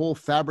the whole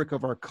fabric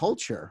of our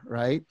culture,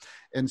 right?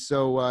 And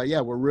so,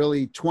 yeah, we're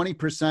really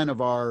 20%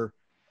 of our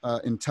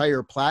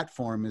entire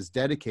platform is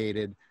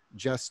dedicated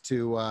just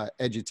to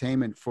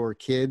edutainment for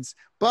kids,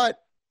 but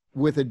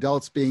with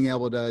adults being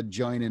able to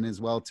join in as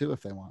well too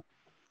if they want.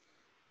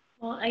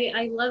 Well,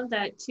 I love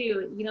that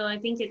too. You know, I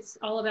think it's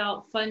all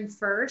about fun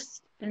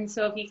first. And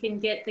so if you can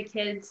get the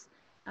kids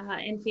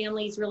and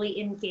families really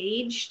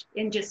engaged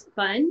in just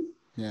fun,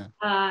 yeah,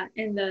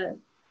 and the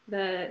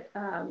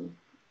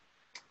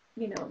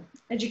you know,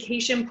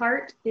 education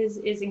part is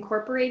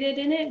incorporated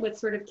in it with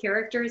sort of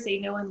characters they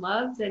know and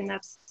love, then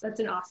that's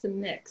an awesome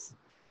mix,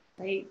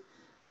 right?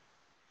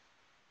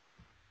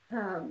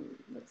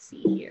 Let's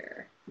see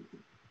here.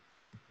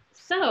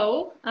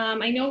 So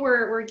I know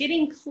we're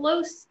getting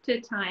close to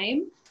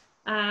time.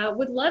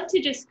 Would love to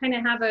just kind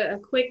of have a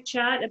quick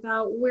chat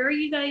about where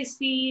you guys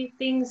see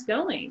things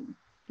going.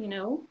 You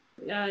know,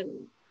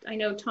 I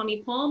know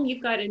Tommy Palm,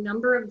 you've got a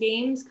number of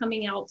games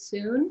coming out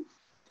soon.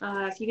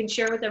 If you can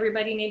share with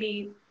everybody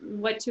maybe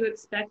what to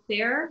expect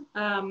there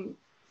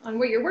on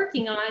what you're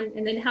working on,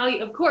 and then how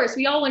you, of course,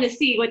 we all want to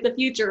see what the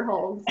future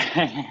holds.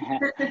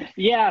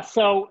 Yeah,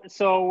 so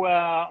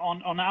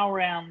on our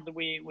end,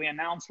 we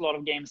announced a lot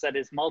of games that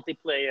is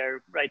multiplayer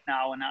right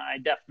now, and I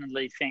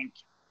definitely think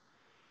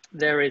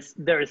there is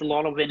a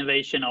lot of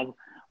innovation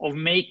of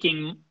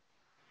making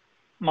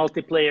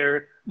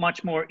multiplayer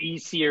much more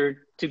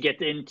easier to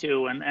get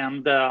into,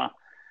 and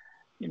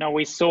you know,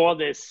 we saw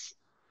this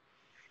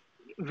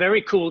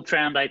very cool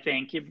trend, I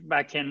think,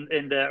 back in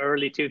the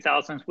early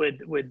 2000s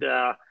with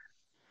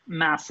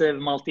massive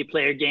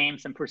multiplayer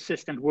games and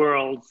persistent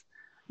worlds.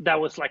 That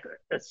was like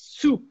a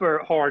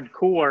super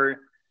hardcore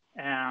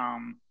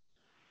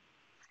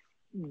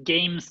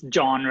games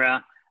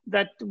genre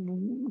that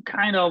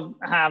kind of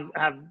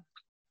have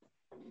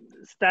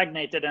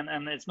stagnated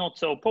and it's not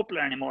so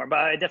popular anymore. But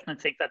I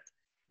definitely think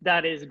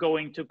that is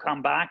going to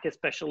come back,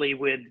 especially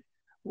with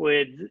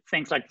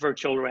things like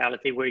virtual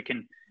reality, where you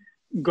can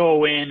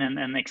go in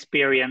and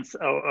experience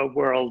a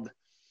world.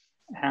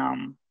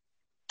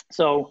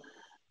 So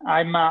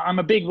I'm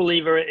a big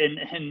believer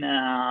in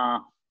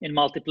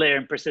multiplayer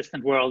and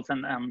persistent worlds,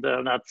 and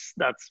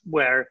that's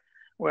where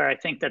I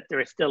think that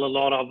there is still a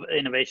lot of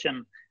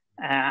innovation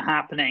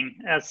happening.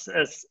 As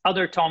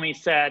other Tommy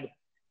said,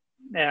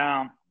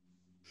 the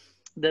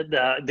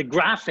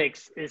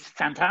graphics is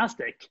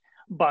fantastic,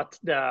 but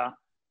the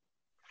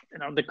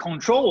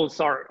controls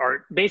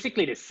are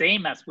basically the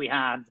same as we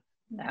had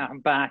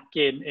back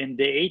in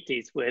the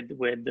 80s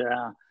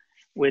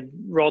with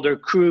rather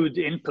crude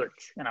input,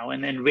 you know,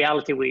 and in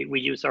reality we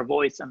use our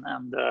voice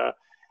and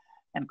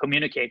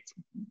communicate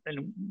in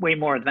a way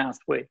more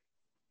advanced way.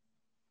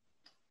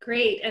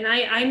 Great. And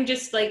I'm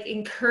just like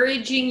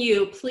encouraging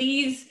you,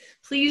 please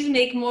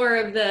make more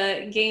of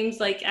the games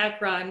like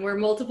Akron where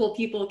multiple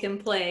people can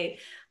play.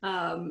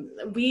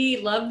 We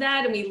love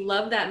that, and we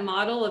love that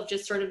model of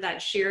just sort of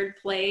that shared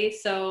play.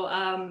 So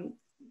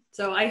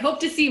I hope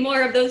to see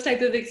more of those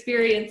type of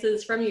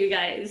experiences from you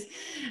guys.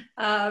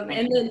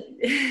 And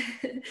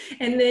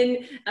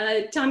then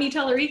Tommy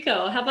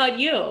Tallarico, how about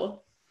you?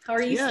 How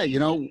are you? Yeah, you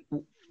know,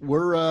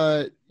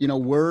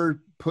 we're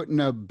putting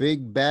a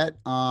big bet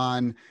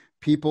on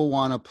people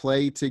want to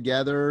play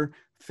together,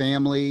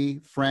 family,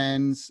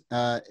 friends,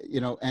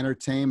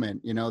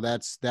 entertainment. You know,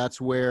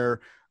 that's where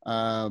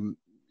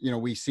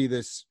we see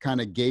this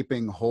kind of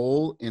gaping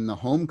hole in the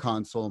home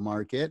console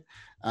market.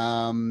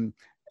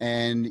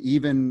 And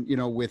even,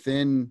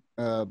 within,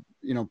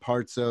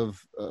 parts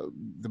of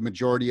the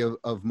majority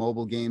of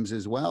mobile games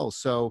as well.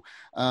 So,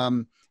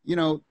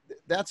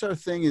 that's our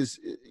thing is,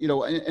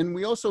 and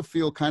we also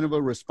feel kind of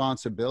a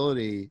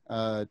responsibility.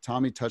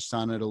 Tommy touched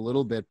on it a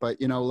little bit, but,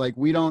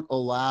 we don't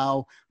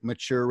allow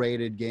mature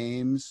rated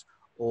games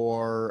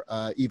or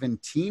even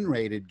teen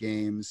rated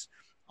games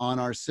on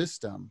our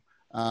system.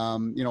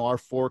 Our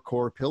 4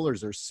 core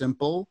pillars are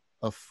simple,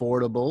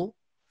 affordable,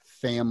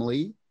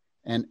 family,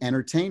 and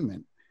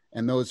entertainment.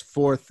 And those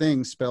 4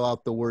 things spell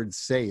out the word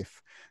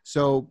safe.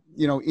 So,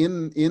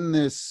 in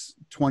this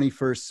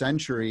 21st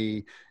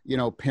century, you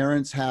know,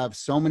 parents have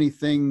so many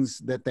things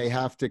that they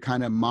have to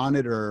kind of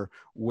monitor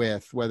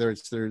with, whether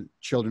it's their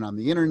children on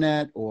the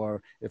internet,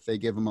 or if they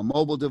give them a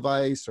mobile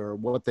device, or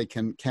what they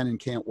can and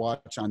can't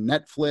watch on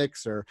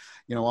Netflix, or,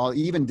 you know,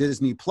 even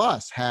Disney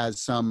Plus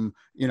has some,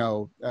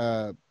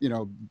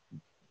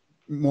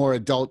 more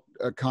adult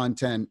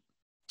content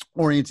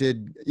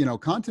oriented,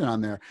 content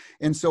on there.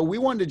 And so we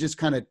wanted to just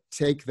kind of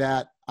take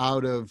that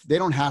out of, they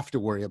don't have to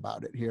worry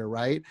about it here,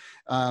 right?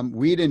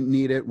 We didn't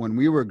need it when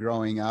we were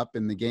growing up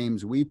in the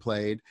games we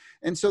played.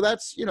 And so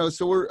that's,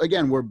 so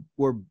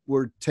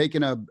we're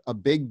taking a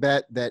big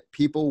bet that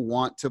people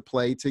want to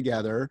play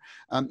together.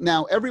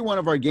 Now, every one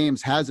of our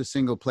games has a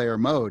single player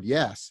mode,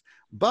 yes,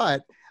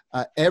 but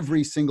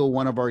every single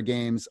one of our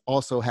games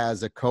also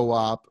has a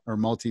co-op or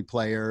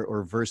multiplayer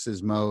or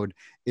versus mode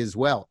as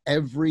well.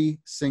 Every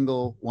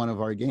single one of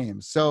our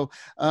games. So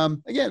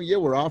again,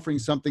 we're offering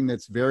something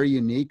that's very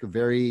unique, a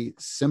very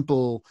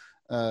simple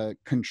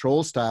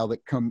control style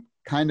that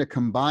kind of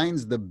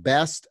combines the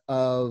best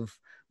of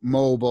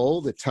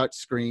mobile, the touch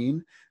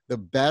screen, the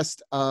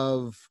best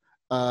of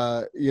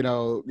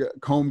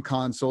home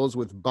consoles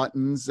with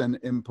buttons and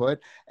input,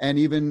 and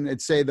even I'd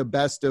say the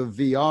best of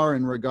VR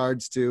in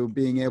regards to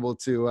being able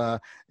to,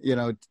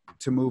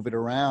 to move it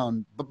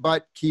around,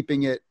 but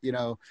keeping it,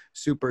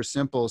 super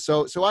simple.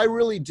 So I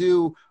really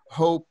do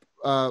hope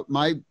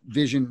my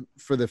vision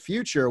for the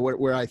future,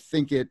 where I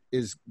think it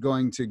is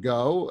going to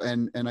go,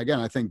 and again,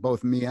 I think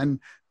both me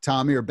and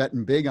Tommy are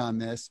betting big on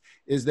this,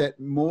 is that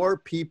more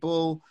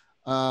people,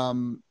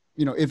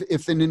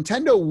 if the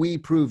Nintendo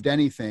Wii proved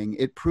anything,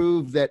 it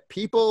proved that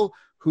people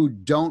who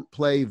don't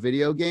play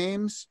video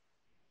games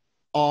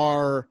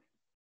are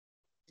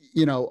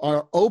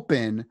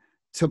open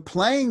to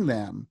playing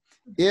them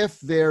if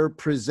they're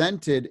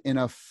presented in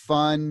a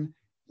fun,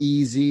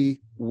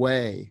 easy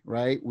way,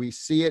 right? We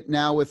see it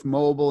now with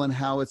mobile and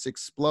how it's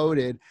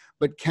exploded,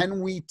 but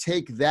can we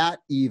take that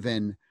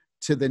even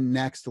to the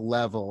next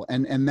level?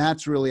 And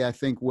that's really, I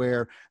think,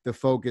 where the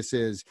focus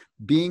is,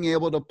 being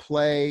able to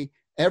play,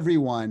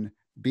 everyone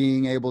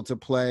being able to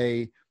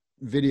play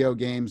video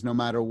games, no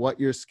matter what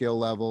your skill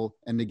level,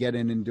 and to get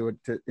in and do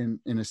it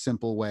in a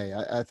simple way.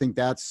 I think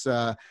that's,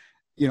 I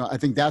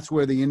think that's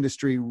where the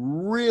industry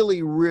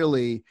really,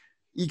 really,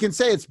 you can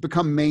say it's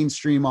become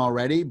mainstream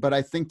already, but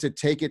I think to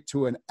take it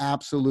to an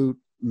absolute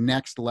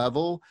next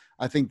level,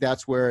 I think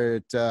that's where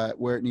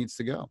it needs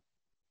to go.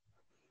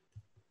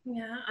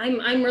 Yeah,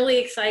 I'm really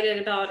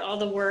excited about all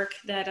the work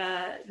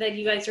that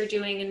you guys are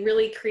doing, and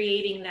really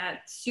creating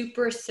that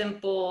super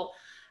simple,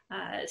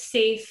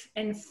 safe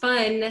and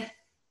fun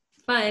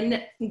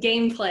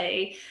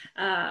gameplay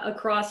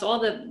across all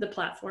the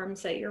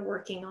platforms that you're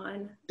working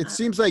on. It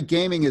seems like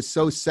gaming is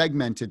so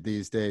segmented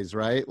these days,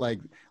 right?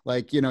 Like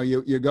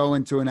you go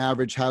into an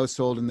average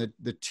household, and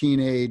the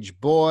teenage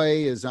boy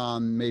is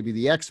on maybe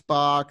the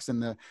Xbox,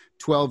 and the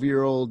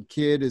 12-year-old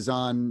kid is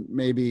on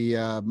maybe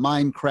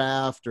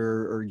Minecraft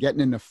or getting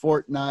into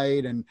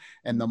Fortnite,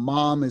 and the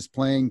mom is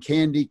playing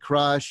Candy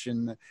Crush,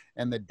 and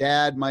the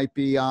dad might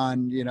be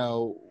on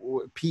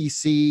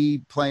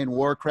PC playing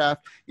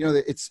Warcraft.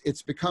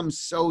 It's become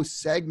so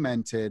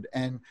segmented.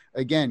 And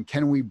again,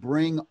 can we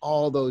bring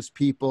all those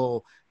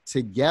people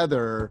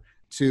together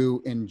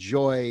to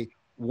enjoy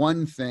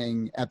one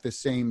thing at the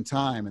same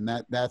time?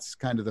 And that's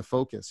kind of the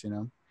focus,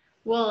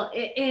 Well,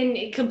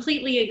 and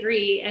completely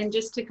agree. And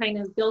just to kind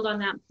of build on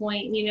that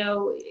point,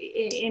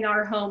 in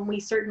our home, we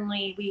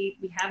certainly,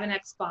 we have an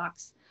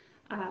Xbox.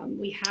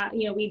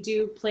 We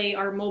do play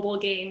our mobile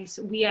games.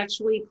 We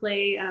actually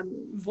play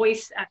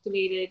voice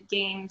activated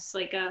games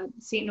like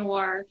Saint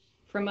Noir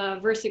from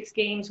Versix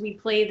Games. We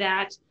play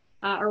that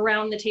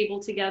around the table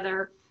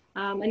together.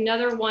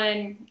 Another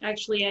one,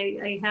 actually,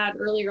 I had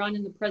earlier on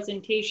in the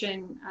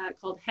presentation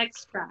called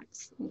Hex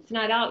Tracks. It's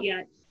not out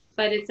yet,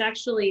 but it's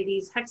actually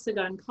these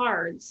hexagon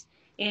cards,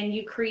 and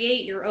you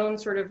create your own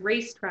sort of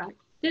racetrack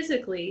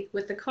physically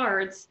with the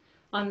cards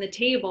on the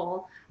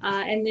table,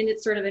 and then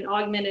it's sort of an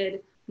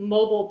augmented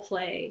mobile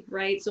play,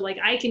 right? So like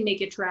I can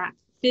make a track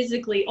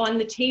physically on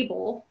the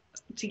table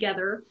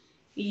together.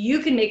 You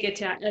can make a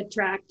track,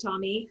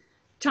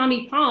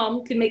 Tommy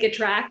Palm could make a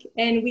track,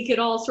 and we could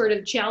all sort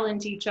of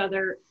challenge each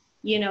other,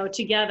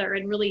 together,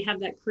 and really have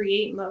that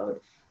create mode.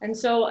 And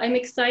so I'm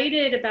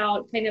excited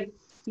about kind of,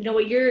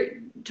 what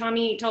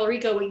Tommy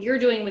Tallarico, what you're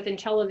doing within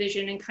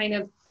television, and kind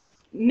of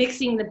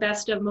mixing the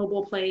best of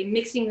mobile play,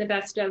 mixing the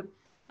best of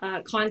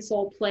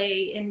console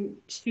play, and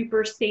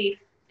super safe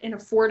and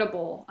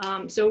affordable.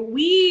 So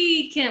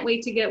we can't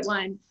wait to get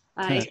one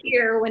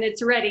here when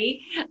it's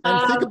ready.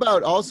 And think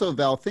about also,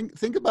 Val,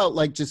 think about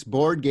like just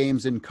board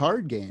games and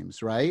card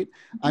games, right?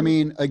 Mm-hmm. I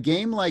mean, a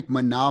game like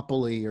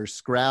Monopoly or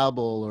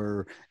Scrabble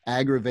or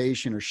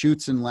Aggravation or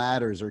Chutes and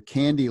Ladders or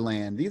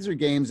Candyland, these are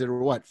games that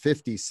are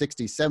 50,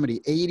 60,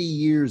 70, 80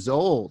 years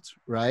old,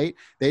 right?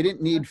 They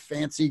didn't need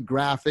fancy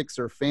graphics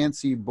or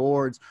fancy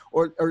boards,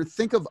 or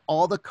think of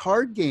all the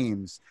card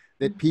games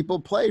that people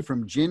play,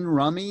 from gin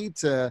rummy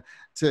to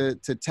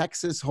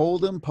Texas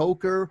Hold'em,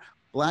 poker.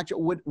 blackjack,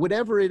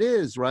 whatever it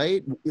is,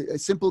 right?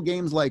 Simple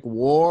games like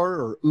War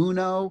or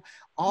Uno,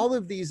 all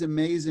of these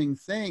amazing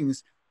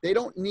things, they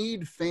don't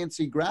need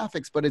fancy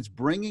graphics, but it's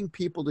bringing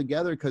people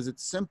together because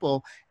it's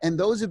simple. And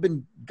those have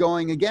been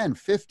going, again,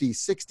 50,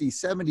 60,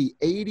 70,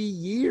 80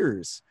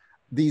 years.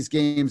 These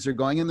games are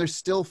going, and they're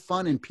still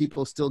fun, and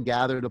people still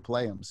gather to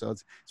play them. So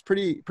it's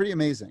pretty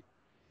amazing.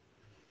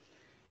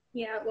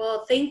 Yeah,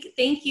 well, thank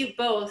you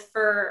both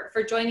for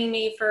joining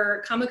me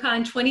for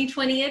Comic-Con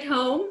 2020 at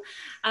home.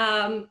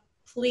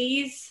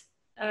 Please,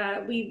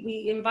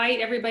 we invite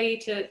everybody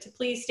to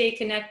please stay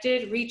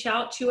connected, reach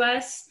out to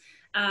us,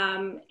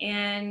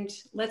 and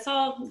let's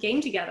all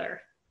game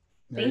together.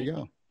 There you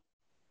go.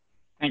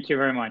 Thank you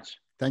very much.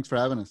 Thanks for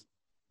having us.